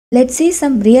Let's see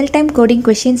some real-time coding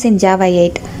questions in Java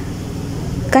 8.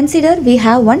 Consider we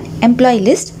have one employee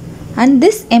list and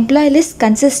this employee list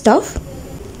consists of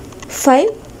 5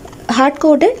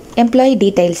 hard-coded employee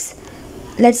details.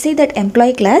 Let's see that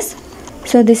employee class.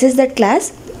 So this is that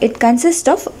class. It consists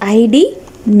of ID,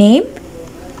 name,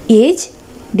 age,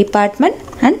 department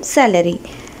and salary.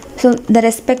 So the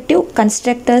respective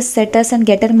constructors, setters and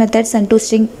getter methods and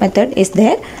toString method is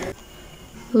there.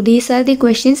 So these are the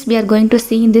questions we are going to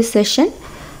see in this session.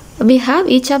 We have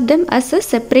each of them as a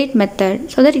separate method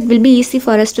so that it will be easy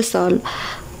for us to solve.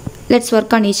 Let's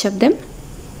work on each of them.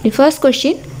 The first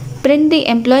question, print the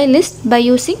employee list by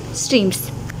using streams.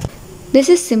 This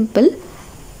is simple.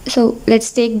 So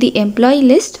let's take the employee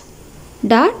list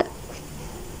dot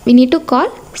we need to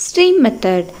call stream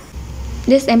method.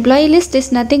 This employee list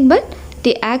is nothing but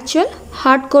the actual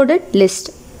hard-coded list.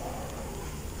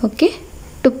 Okay.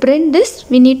 To print this,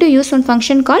 we need to use one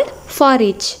function called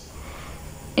forEach.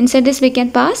 Inside this, we can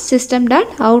pass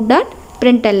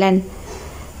system.out.println.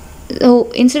 So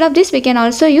instead of this, we can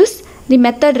also use the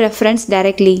method reference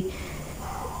directly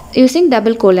using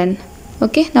double colon.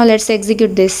 Okay, now let's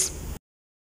execute this.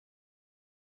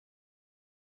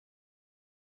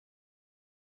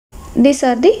 These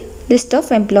are the list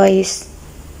of employees.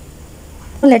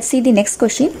 Let's see the next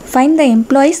question. Find the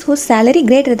employees whose salary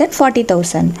greater than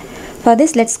 40,000. For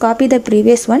this, let's copy the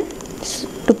previous one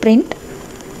to print.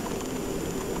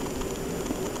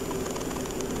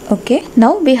 Okay,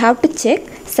 now we have to check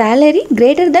salary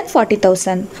greater than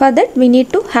 40,000. For that, we need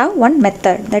to have one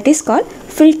method that is called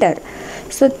filter.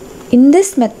 So in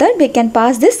this method, we can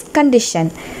pass this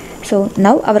condition. So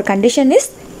now our condition is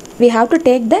we have to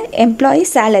take the employee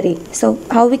salary. So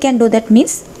how we can do that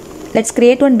means, let's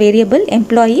create one variable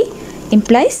employee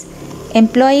implies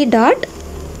employee dot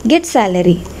get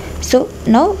salary. So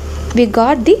now we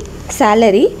got the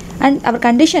salary and our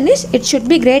condition is it should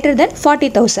be greater than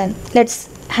 40,000. Let's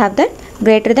have that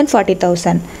greater than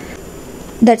 40,000.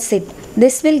 That's it.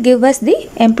 This will give us the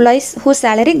employees whose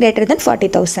salary greater than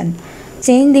 40,000.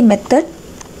 Change the method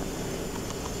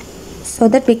so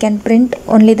that we can print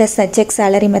only the check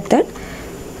salary method.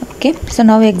 Okay, so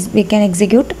now we can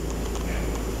execute.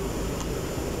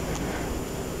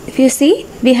 If you see,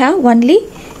 we have only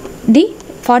the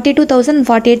 42,000 and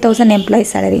 48,000 employee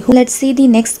salary. Let's see the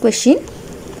next question.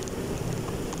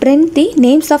 Print the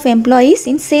names of employees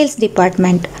in sales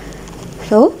department.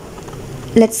 So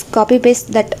let's copy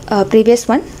paste that previous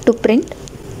one to print.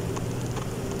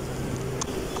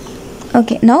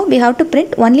 Okay, now we have to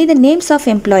print only the names of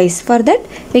employees. For that,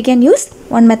 we can use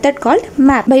one method called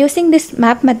map. By using this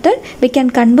map method, we can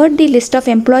convert the list of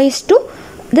employees to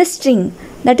the string.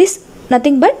 That is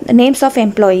nothing but the names of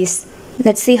employees.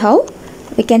 Let's see how.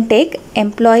 We can take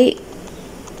employee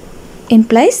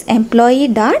implies employee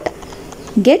dot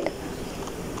get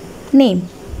name.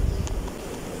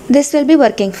 This will be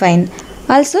working fine.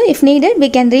 Also, if needed, we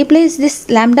can replace this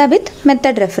lambda with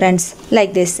method reference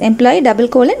like this, employee double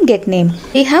colon get name.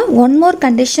 We have one more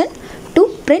condition to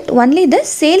print only the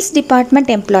sales department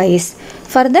employees.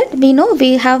 For that, we know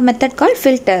we have method called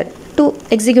filter to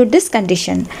execute this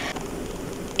condition.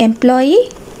 Employee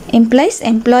implies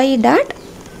employee dot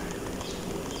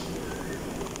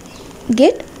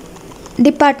get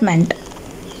department.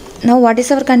 Now what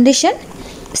is our condition?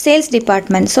 Sales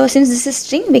department. So since this is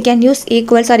string, we can use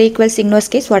equals or equals inverse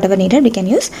case, whatever needed we can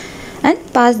use, and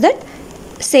pass that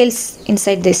sales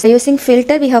inside this. By using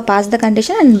filter, we have passed the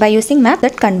condition, and by using map,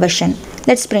 that conversion.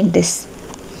 Let's print this.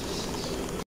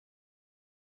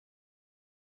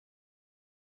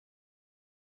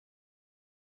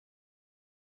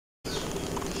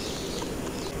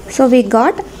 So we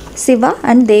got Siva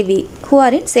and Devi who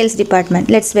are in sales department.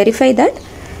 Let's verify that.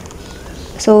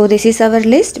 So this is our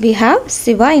list. We have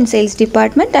Siva in sales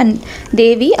department and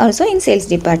Devi also in sales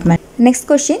department. Next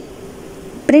question.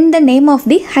 Print the name of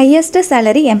the highest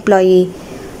salary employee.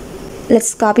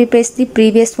 Let's copy paste the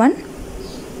previous one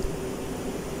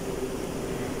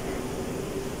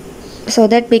so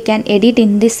that we can edit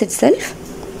in this itself.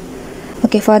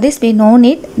 Okay, for this we no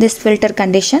need this filter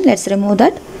condition. Let's remove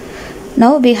that.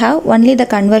 Now we have only the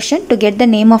conversion to get the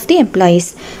name of the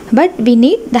employees, but we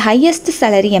need the highest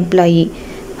salary employee.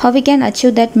 How we can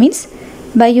achieve that means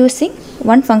by using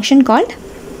one function called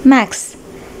max.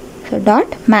 So dot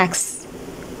max.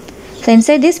 So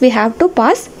inside this we have to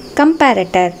pass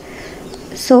comparator.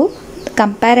 So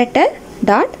comparator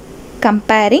dot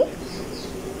comparing.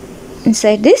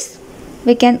 Inside this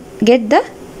we can get the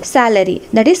salary,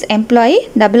 that is employee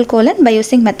double colon. By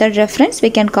using method reference, we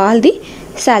can call the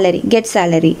salary, get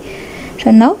salary.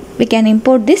 So now we can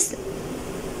import this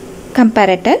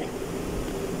comparator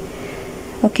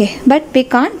Okay, but we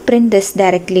can't print this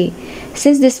directly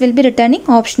since this will be returning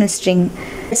optional string.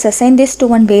 Let's assign this to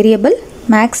one variable,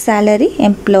 max salary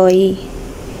employee.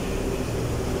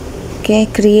 Okay,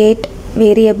 create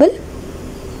variable,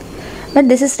 but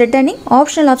this is returning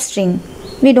optional of string.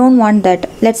 We don't want that.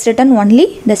 Let's return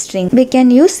only the string. We can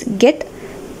use get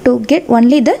to get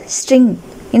only the string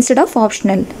instead of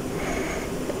optional.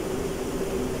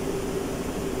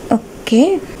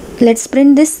 Okay, let's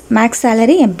print this max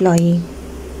salary employee.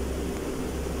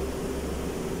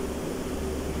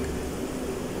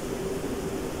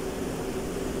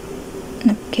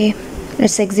 Okay,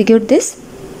 let's execute this.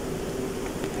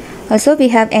 Also, we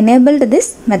have enabled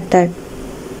this method.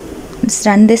 Let's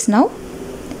run this now.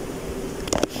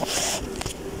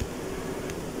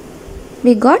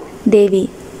 We got Devi.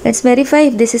 Let's verify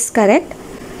if this is correct.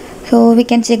 So we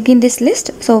can check in this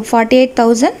list. So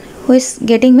 48,000 who is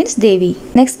getting means Devi.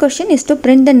 Next question is to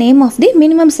print the name of the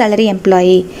minimum salary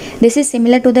employee. This is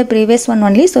similar to the previous one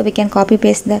only, so we can copy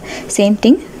paste the same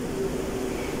thing.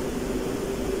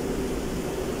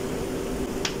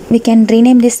 We can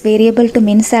rename this variable to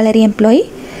min salary employee.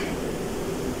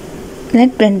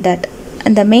 Let's print that.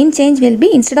 And the main change will be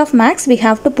instead of max we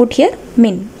have to put here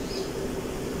min.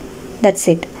 That's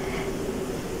it.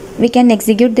 We can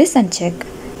execute this and check.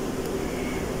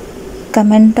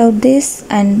 Comment out this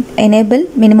and enable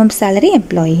minimum salary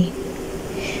employee.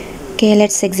 Okay,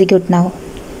 let's execute now.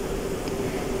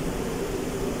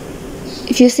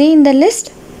 If you see in the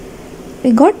list,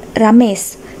 we got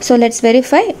Ramesh. So let's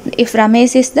verify if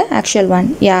Ramesh is the actual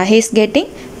one. Yeah, he is getting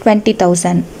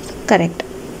 20,000. Correct.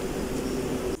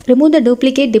 Remove the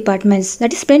duplicate departments,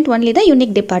 that is print only the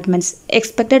unique departments.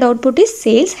 Expected output is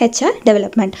sales, HR,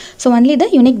 development. So only the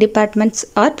unique departments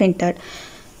are printed.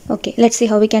 Okay, let's see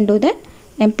how we can do that.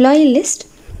 Employee list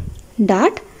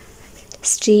dot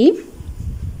stream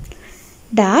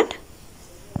dot.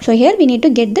 So here we need to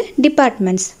get the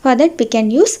departments. For that we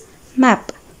can use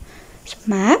map. So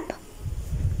map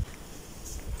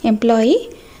employee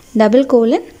double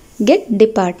colon get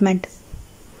department.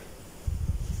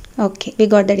 Okay, we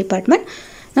got the department.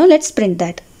 Now let's print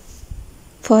that.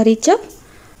 For each of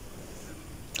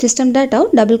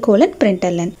system.out double colon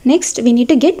println. Next we need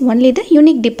to get only the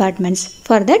unique departments.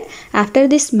 For that, after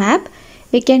this map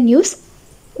we can use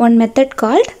one method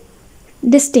called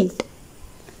distinct.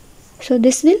 So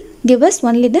this will give us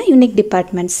only the unique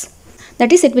departments.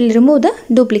 That is, it will remove the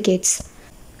duplicates.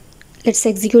 Let's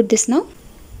execute this now.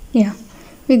 Yeah,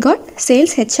 we got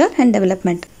sales, HR and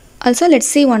development. Also let's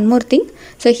see one more thing.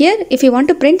 So here if you want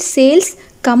to print sales,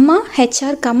 comma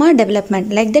HR, comma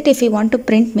development, like that if you want to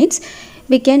print means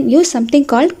we can use something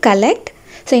called collect.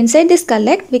 So inside this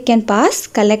collect we can pass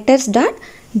collectors dot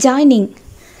joining.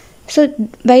 So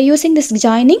by using this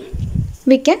joining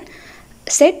we can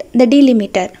set the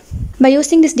delimiter. By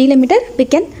using this delimiter we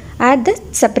can add the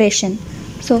separation.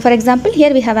 So for example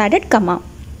here we have added comma.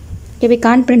 Okay, we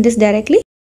can't print this directly.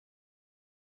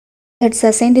 Let's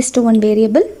assign this to one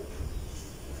variable.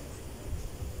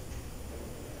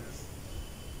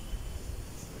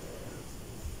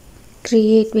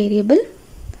 Create variable.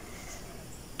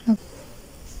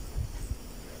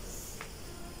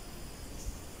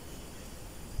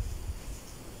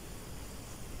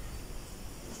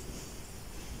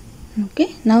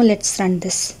 Okay, now let's run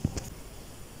this.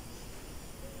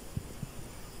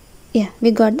 Yeah,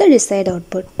 we got the desired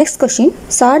output. Next question,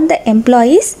 sort the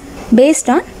employees based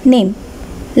on name.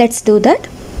 Let's do that.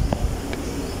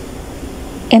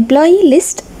 Employee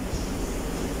list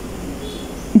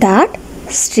dot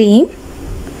stream.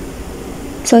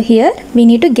 So here we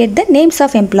need to get the names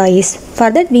of employees.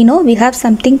 For that we know we have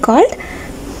something called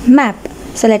map.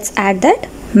 So let's add that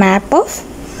map of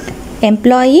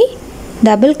employee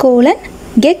double colon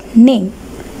get name.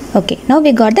 Okay, now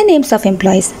we got the names of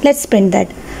employees. Let's print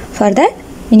that. For that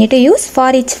we need to use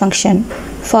forEach function.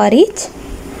 forEach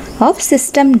of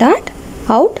system dot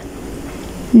out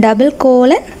double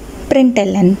colon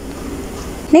println.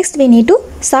 Next we need to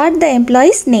sort the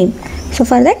employee's name. So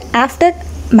for that after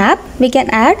map we can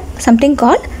add something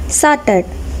called sorted.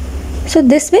 So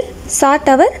this will sort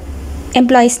our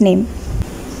employee's name.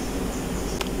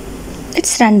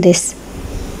 Let's run this.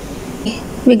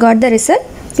 We got the result.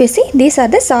 You see, these are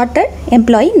the sorted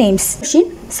employee names.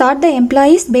 Sort the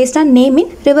employees based on name in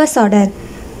reverse order.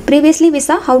 Previously we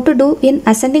saw how to do in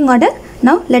ascending order.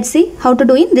 Now let's see how to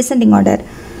do in descending order.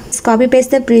 Let's copy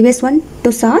paste the previous one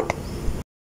to sort.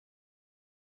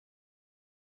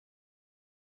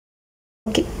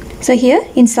 Okay, so here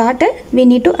in sorted we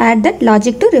need to add that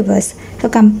logic to reverse. So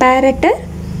comparator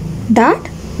dot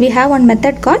we have one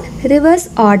method called reverse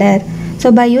order.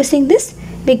 So by using this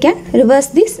we can reverse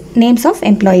these names of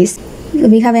employees.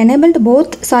 We have enabled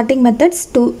both sorting methods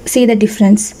to see the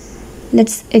difference.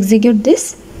 Let's execute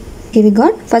this. Okay,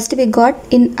 first we got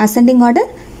in ascending order,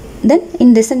 then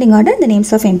in descending order the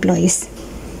names of employees.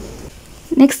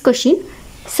 Next question,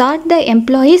 sort the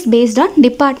employees based on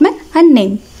department and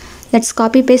name. Let's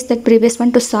copy paste that previous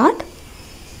one to sort.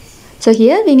 So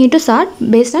here we need to sort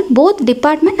based on both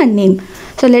department and name.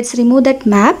 So let's remove that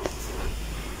map.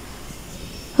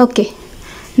 Okay,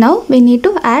 now we need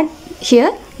to add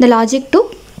here the logic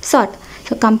to sort.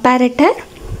 So comparator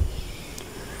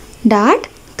dot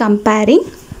comparing.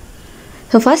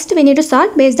 So first we need to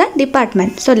sort based on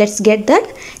department. So let's get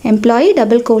that employee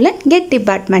double colon get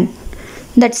department.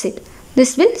 That's it.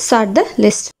 This will sort the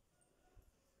list.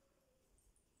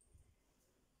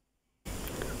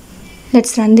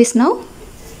 Let's run this now.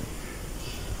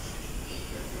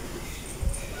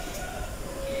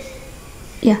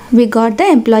 Yeah, we got the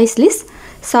employees list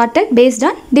sorted based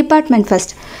on department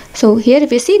first. So here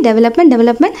if you see development,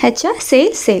 HR,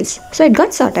 sales. So it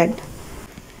got sorted.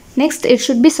 Next it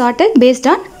should be sorted based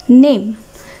on name.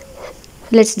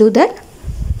 Let's do that.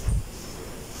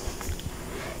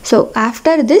 So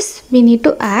after this we need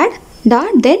to add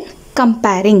dot then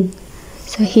comparing.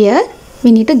 So here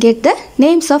we need to get the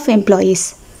names of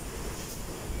employees.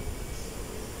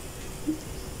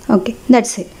 Okay,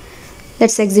 that's it.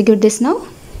 Let's execute this now.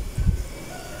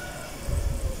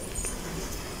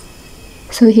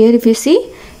 So here if you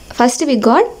see, first we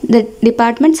got the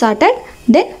department sorted,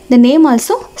 then the name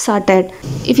also sorted.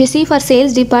 If you see for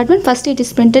sales department, first it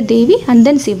is printed Devi and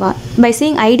then Siva. By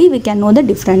seeing ID we can know the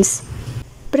difference.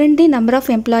 Print the number of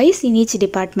employees in each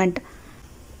department.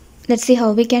 Let's see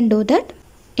how we can do that.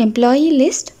 Employee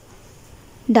list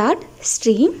dot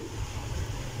stream.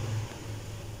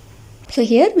 So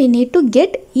here we need to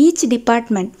get each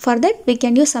department. For that we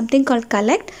can use something called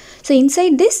collect. So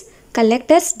inside this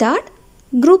collectors dot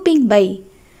grouping by.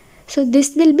 So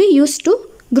this will be used to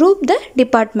group the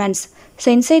departments. So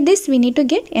inside this we need to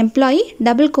get employee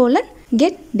double colon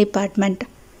get department.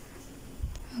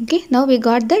 Okay, now we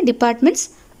got the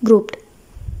departments grouped.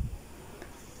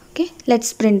 Okay,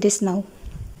 let's print this now.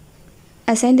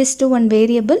 Assign this to one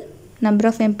variable, number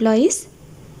of employees.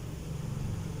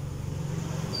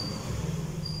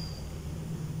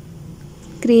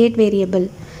 Create variable.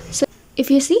 So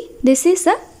if you see, this is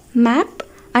a map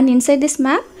and inside this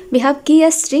map we have key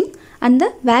as string and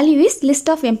the value is list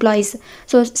of employees.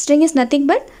 So string is nothing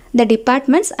but the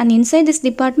departments and inside this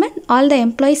department all the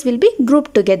employees will be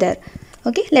grouped together.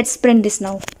 Okay, let's print this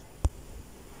now.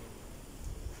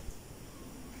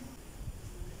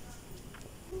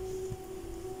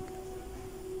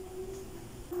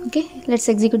 Okay, let's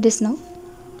execute this now.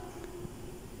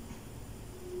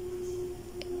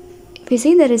 If you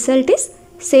see, the result is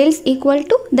sales equal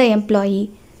to the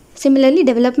employee. Similarly,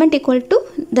 development equal to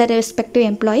the respective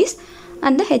employees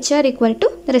and the HR equal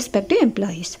to the respective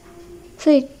employees.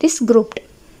 So it is grouped.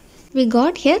 We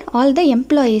got here all the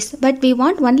employees, but we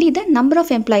want only the number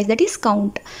of employees, that is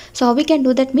count. So how we can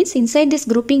do that means inside this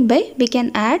grouping by we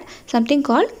can add something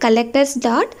called collectors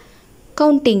dot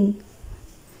counting.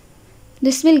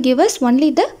 This will give us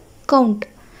only the count.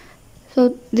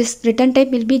 So this return type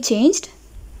will be changed.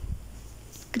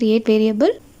 Create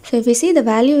variable. So if we see, the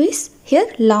value is here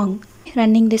long.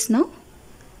 Running this now.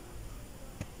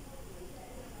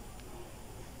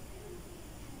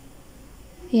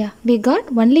 Yeah, we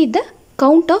got only the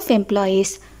count of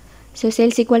employees. So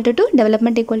sales equal to 2,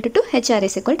 development equal to 2, HR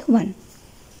is equal to 1.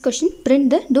 Question, print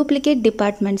the duplicate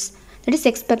departments. That is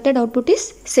expected output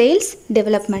is sales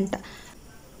development.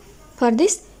 For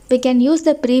this we can use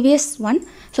the previous one.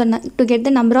 So to get the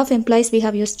number of employees we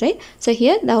have used, right? So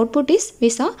here the output is, we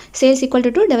saw sales equal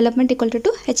to 2, development equal to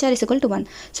 2, HR is equal to 1.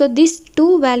 So these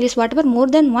two values, whatever more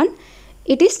than 1,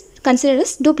 it is considered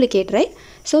as duplicate, right?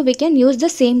 So we can use the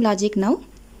same logic now.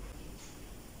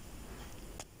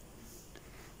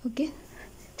 Okay,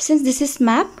 since this is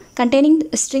map containing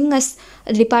string as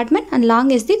department and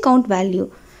long is the count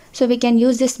value. So we can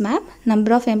use this map,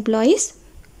 number of employees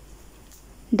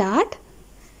dot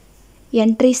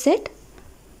entry set.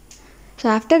 So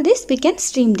after this we can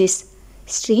stream this.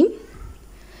 Stream.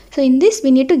 So in this we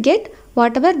need to get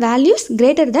whatever values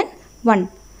greater than 1.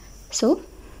 So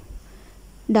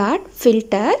dot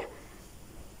filter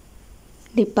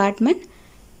department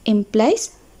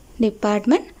implies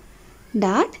department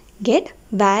dot get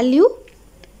value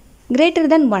greater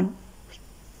than 1.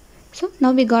 So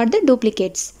now we got the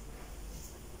duplicates.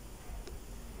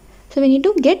 So we need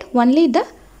to get only the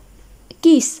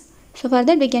keys. So for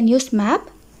that we can use map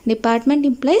department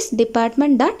implies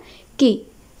department dot key,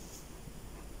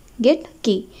 get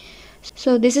key.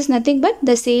 So this is nothing but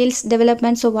the sales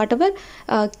development. So whatever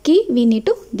key we need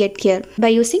to get here, by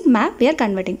using map we are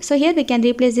converting. So here we can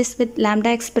replace this with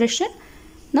lambda expression.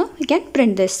 Now we can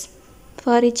print this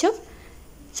for each of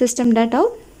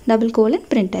system.out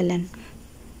 :println.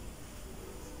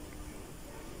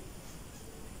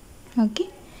 Okay,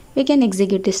 we can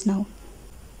execute this now.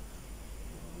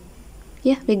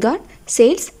 Yeah, we got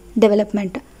sales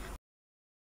development.